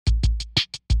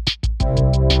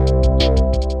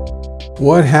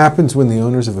What happens when the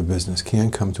owners of a business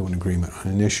can't come to an agreement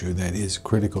on an issue that is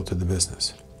critical to the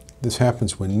business? This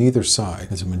happens when neither side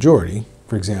has a majority,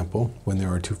 for example, when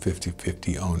there are two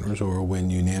 50-50 owners or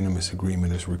when unanimous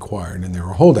agreement is required and there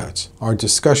are holdouts. Our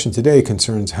discussion today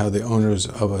concerns how the owners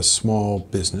of a small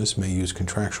business may use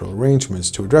contractual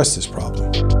arrangements to address this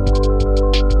problem.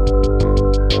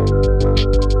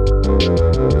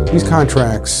 These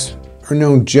contracts are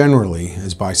known generally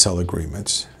as buy-sell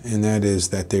agreements, and that is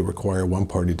that they require one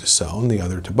party to sell and the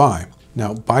other to buy.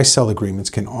 Now, buy-sell agreements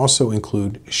can also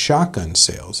include shotgun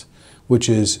sales, which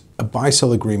is a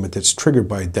buy-sell agreement that's triggered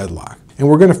by a deadlock. And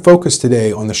we're going to focus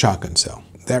today on the shotgun sale.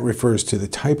 That refers to the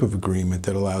type of agreement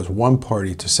that allows one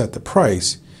party to set the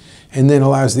price and then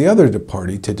allows the other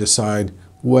party to decide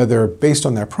whether, based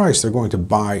on that price, they're going to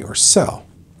buy or sell.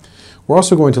 We're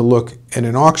also going to look at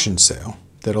an auction sale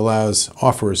that allows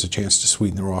offerors a chance to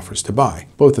sweeten their offers to buy.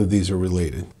 Both of these are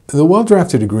related. The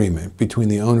well-drafted agreement between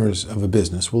the owners of a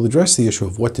business will address the issue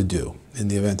of what to do in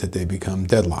the event that they become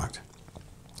deadlocked.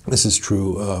 This is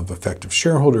true of effective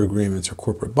shareholder agreements or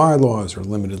corporate bylaws or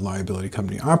limited liability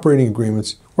company operating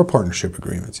agreements or partnership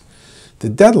agreements. The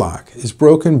deadlock is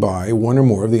broken by one or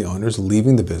more of the owners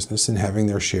leaving the business and having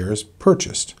their shares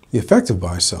purchased. The effective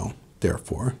buy-sell,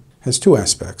 therefore, has two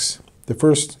aspects. The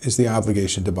first is the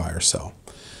obligation to buy or sell.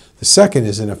 The second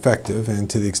is an effective and,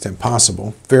 to the extent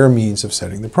possible, fair means of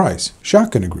setting the price.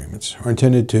 Shotgun agreements are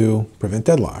intended to prevent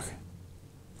deadlock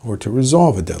or to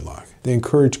resolve a deadlock. They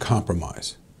encourage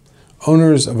compromise.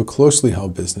 Owners of a closely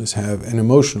held business have an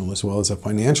emotional as well as a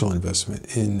financial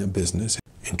investment in a business,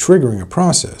 and triggering a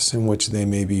process in which they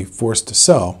may be forced to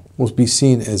sell will be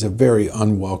seen as a very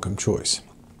unwelcome choice.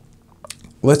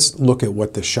 Let's look at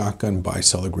what the shotgun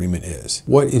buy-sell agreement is.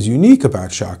 What is unique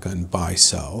about shotgun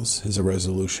buy-sells as a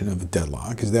resolution of a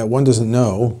deadlock is that one doesn't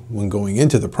know, when going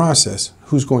into the process,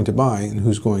 who's going to buy and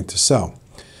who's going to sell.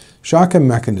 Shotgun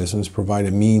mechanisms provide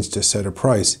a means to set a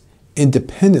price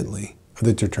independently of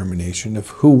the determination of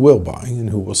who will buy and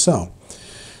who will sell.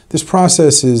 This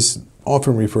process is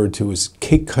often referred to as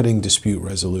cake-cutting dispute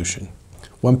resolution.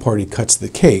 One party cuts the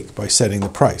cake by setting the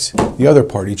price. The other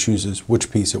party chooses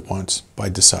which piece it wants by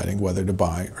deciding whether to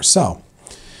buy or sell.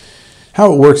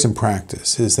 How it works in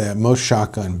practice is that most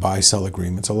shotgun buy-sell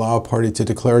agreements allow a party to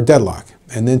declare a deadlock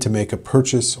and then to make a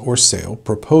purchase or sale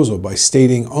proposal by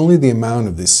stating only the amount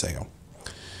of this sale.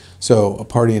 So a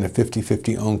party in a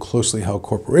 50-50 owned closely held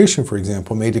corporation, for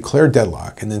example, may declare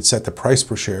deadlock and then set the price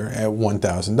per share at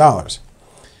 $1,000.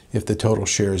 If the total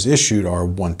shares issued are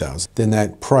 1,000, then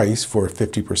that price for a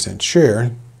 50%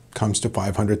 share comes to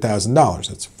 $500,000.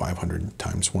 That's 500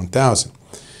 times 1,000.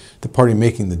 The party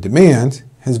making the demand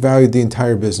has valued the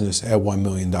entire business at $1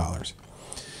 million.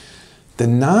 The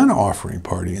non-offering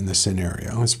party in this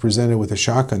scenario is presented with a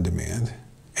shotgun demand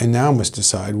and now must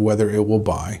decide whether it will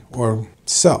buy or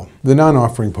sell. The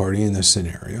non-offering party in this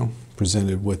scenario,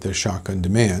 presented with a shotgun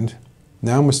demand,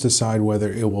 now must decide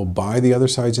whether it will buy the other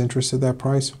side's interest at that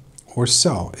price or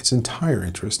sell its entire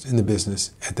interest in the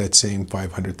business at that same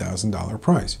 $500,000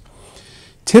 price.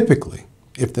 Typically,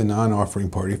 if the non-offering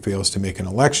party fails to make an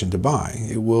election to buy,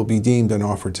 it will be deemed an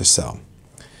offer to sell.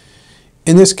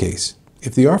 In this case,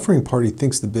 if the offering party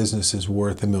thinks the business is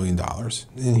worth $1 million,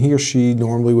 then he or she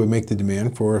normally would make the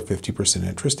demand for a 50%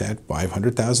 interest at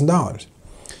 $500,000.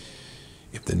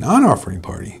 If the non-offering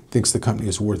party thinks the company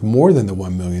is worth more than the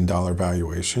 $1 million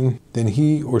valuation, then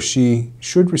he or she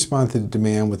should respond to the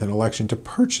demand with an election to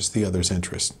purchase the other's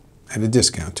interest at a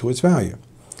discount to its value.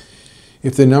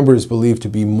 If the number is believed to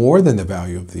be more than the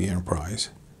value of the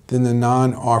enterprise, then the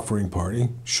non-offering party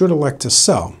should elect to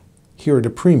sell, here at a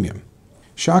premium.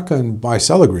 Shotgun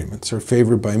buy-sell agreements are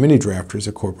favored by many drafters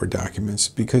of corporate documents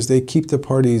because they keep the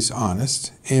parties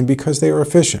honest and because they are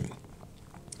efficient.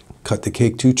 Cut the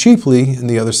cake too cheaply and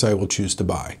the other side will choose to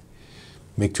buy.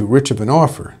 Make too rich of an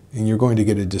offer and you're going to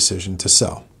get a decision to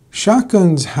sell.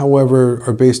 Shotguns, however,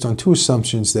 are based on two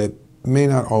assumptions that may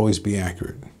not always be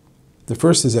accurate. The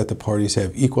first is that the parties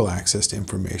have equal access to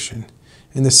information,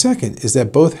 and the second is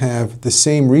that both have the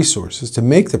same resources to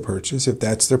make the purchase if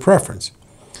that's their preference.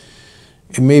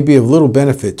 It may be of little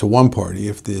benefit to one party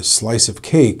if the slice of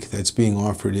cake that's being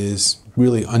offered is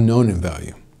really unknown in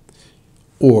value,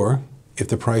 or if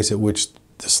the price at which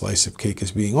the slice of cake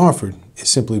is being offered is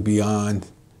simply beyond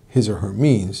his or her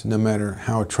means, no matter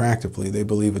how attractively they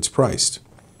believe it's priced.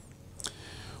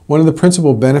 One of the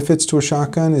principal benefits to a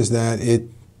shotgun is that it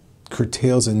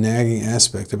curtails a nagging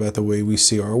aspect about the way we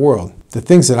see our world. The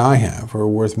things that I have are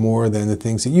worth more than the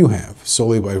things that you have,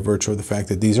 solely by virtue of the fact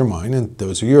that these are mine and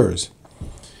those are yours.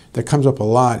 That comes up a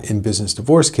lot in business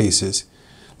divorce cases.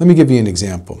 Let me give you an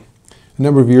example. A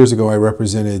number of years ago, I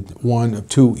represented one of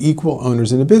two equal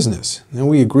owners in a business, and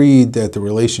we agreed that the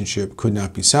relationship could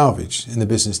not be salvaged and the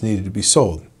business needed to be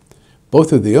sold.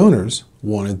 Both of the owners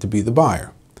wanted to be the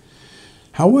buyer.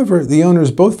 However, the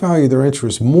owners both valued their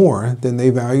interests more than they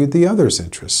valued the other's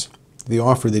interests. The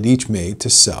offer that each made to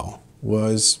sell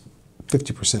was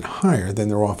 50% higher than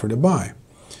their offer to buy.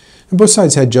 And both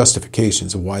sides had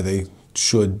justifications of why they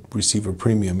should receive a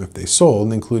premium if they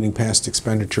sold, including past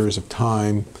expenditures of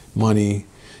time, money,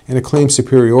 and a claimed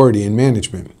superiority in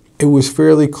management. It was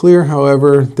fairly clear,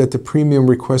 however, that the premium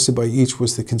requested by each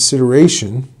was the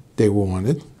consideration they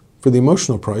wanted for the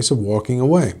emotional price of walking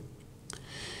away.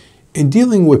 In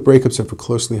dealing with breakups of a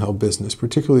closely held business,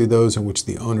 particularly those in which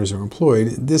the owners are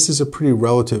employed, this is a pretty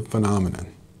relative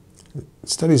phenomenon.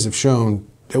 Studies have shown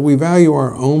that we value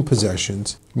our own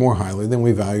possessions more highly than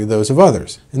we value those of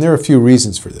others. And there are a few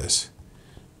reasons for this.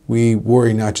 We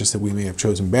worry not just that we may have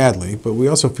chosen badly, but we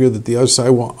also fear that the other side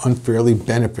will unfairly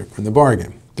benefit from the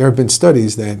bargain. There have been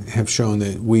studies that have shown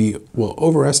that we will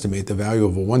overestimate the value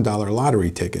of a $1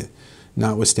 lottery ticket,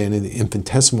 notwithstanding the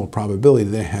infinitesimal probability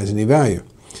that it has any value.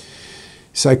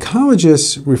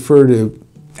 Psychologists refer to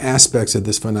aspects of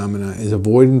this phenomena as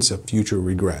avoidance of future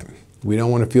regret. We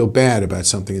don't want to feel bad about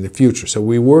something in the future, so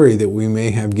we worry that we may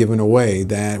have given away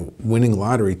that winning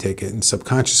lottery ticket, and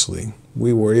subconsciously,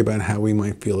 we worry about how we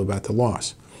might feel about the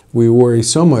loss. We worry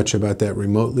so much about that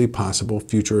remotely possible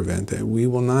future event that we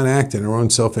will not act in our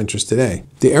own self-interest today.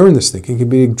 The error in this thinking can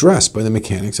be addressed by the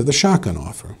mechanics of the shotgun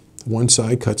offer. One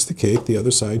side cuts the cake, the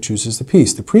other side chooses the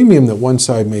piece. The premium that one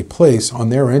side may place on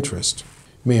their interest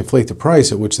may inflate the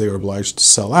price at which they are obliged to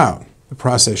sell out. The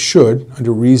process should,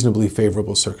 under reasonably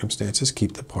favorable circumstances,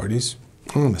 keep the parties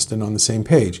honest and on the same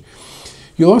page.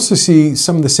 You'll also see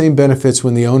some of the same benefits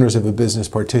when the owners of a business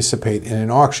participate in an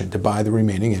auction to buy the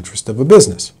remaining interest of a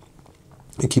business.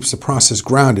 It keeps the process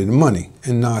grounded in money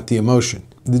and not the emotion.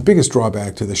 The biggest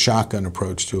drawback to the shotgun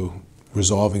approach to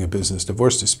resolving a business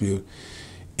divorce dispute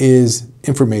is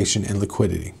information and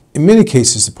liquidity. In many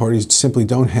cases, the parties simply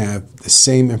don't have the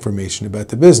same information about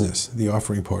the business. The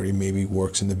offering party maybe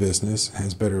works in the business,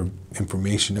 has better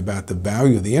information about the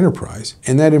value of the enterprise,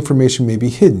 and that information may be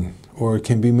hidden or it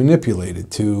can be manipulated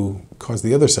to cause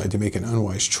the other side to make an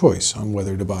unwise choice on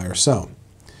whether to buy or sell.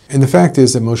 And the fact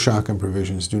is that most shotgun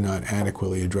provisions do not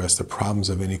adequately address the problems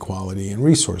of inequality in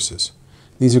resources.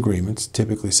 These agreements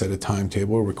typically set a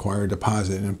timetable, require a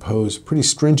deposit, and impose pretty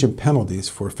stringent penalties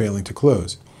for failing to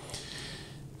close.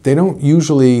 They don't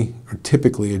usually or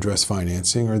typically address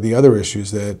financing or the other issues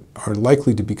that are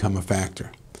likely to become a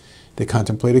factor. They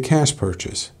contemplate a cash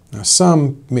purchase. Now,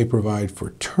 some may provide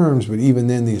for terms, but even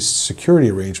then, these security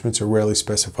arrangements are rarely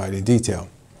specified in detail.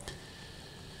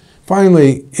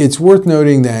 Finally, it's worth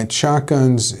noting that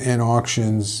shotguns and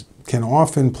auctions can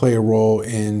often play a role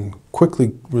in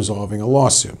quickly resolving a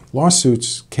lawsuit.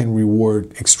 Lawsuits can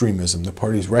reward extremism. The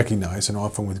parties recognize, and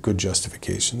often with good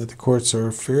justification, that the courts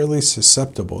are fairly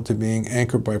susceptible to being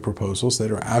anchored by proposals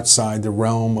that are outside the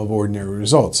realm of ordinary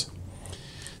results.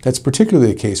 That's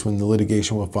particularly the case when the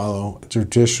litigation will follow a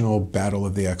traditional battle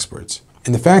of the experts.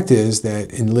 And the fact is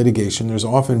that in litigation, there's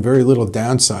often very little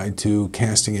downside to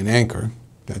casting an anchor.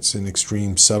 That's an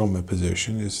extreme settlement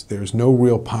position. There's no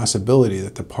real possibility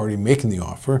that the party making the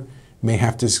offer may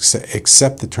have to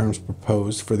accept the terms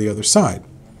proposed for the other side.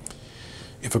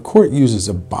 If a court uses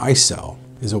a buy-sell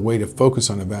as a way to focus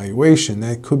on evaluation,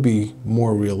 that could be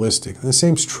more realistic. And the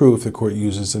same is true if the court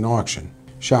uses an auction.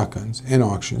 Shotguns and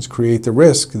auctions create the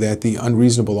risk that the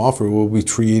unreasonable offer will be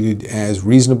treated as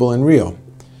reasonable and real.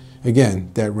 Again,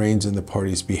 that reigns in the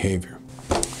party's behavior.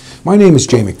 My name is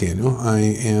Jay McDaniel. I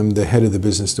am the head of the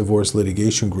Business Divorce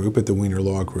Litigation Group at the Wiener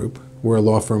Law Group. We're a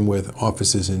law firm with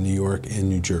offices in New York and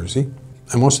New Jersey.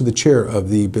 I'm also the chair of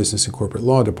the Business and Corporate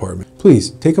Law Department.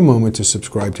 Please take a moment to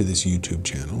subscribe to this YouTube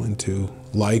channel and to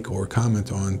like or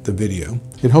comment on the video.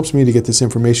 It helps me to get this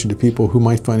information to people who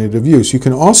might find it of use. You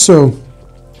can also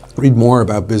read more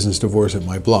about business divorce at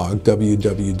my blog,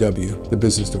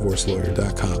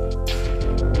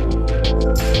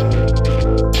 www.thebusinessdivorcelawyer.com.